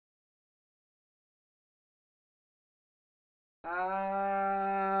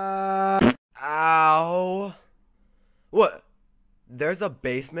Ow. What? There's a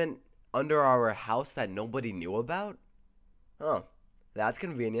basement under our house that nobody knew about? Huh. That's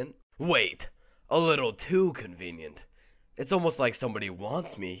convenient. Wait. A little too convenient. It's almost like somebody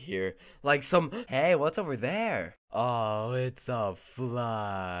wants me here. Like some. Hey, what's over there? Oh, it's a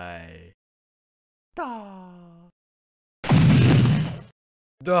fly. Duh.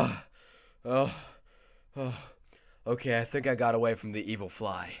 Duh. Oh. Oh. Okay, I think I got away from the evil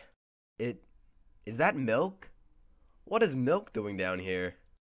fly. It. Is that milk? What is milk doing down here?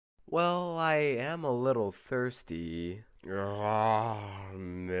 Well, I am a little thirsty. Milk.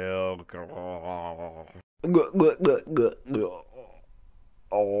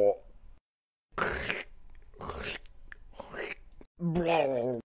 Oh.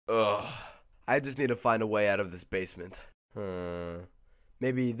 Ugh. I just need to find a way out of this basement.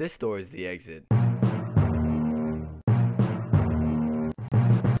 Maybe this door is the exit.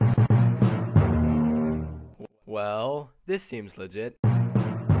 Well, this seems legit.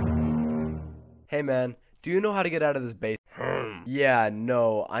 Hey man, do you know how to get out of this basement? Yeah,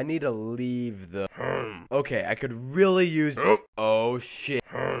 no, I need to leave the. Okay, I could really use. Oh shit.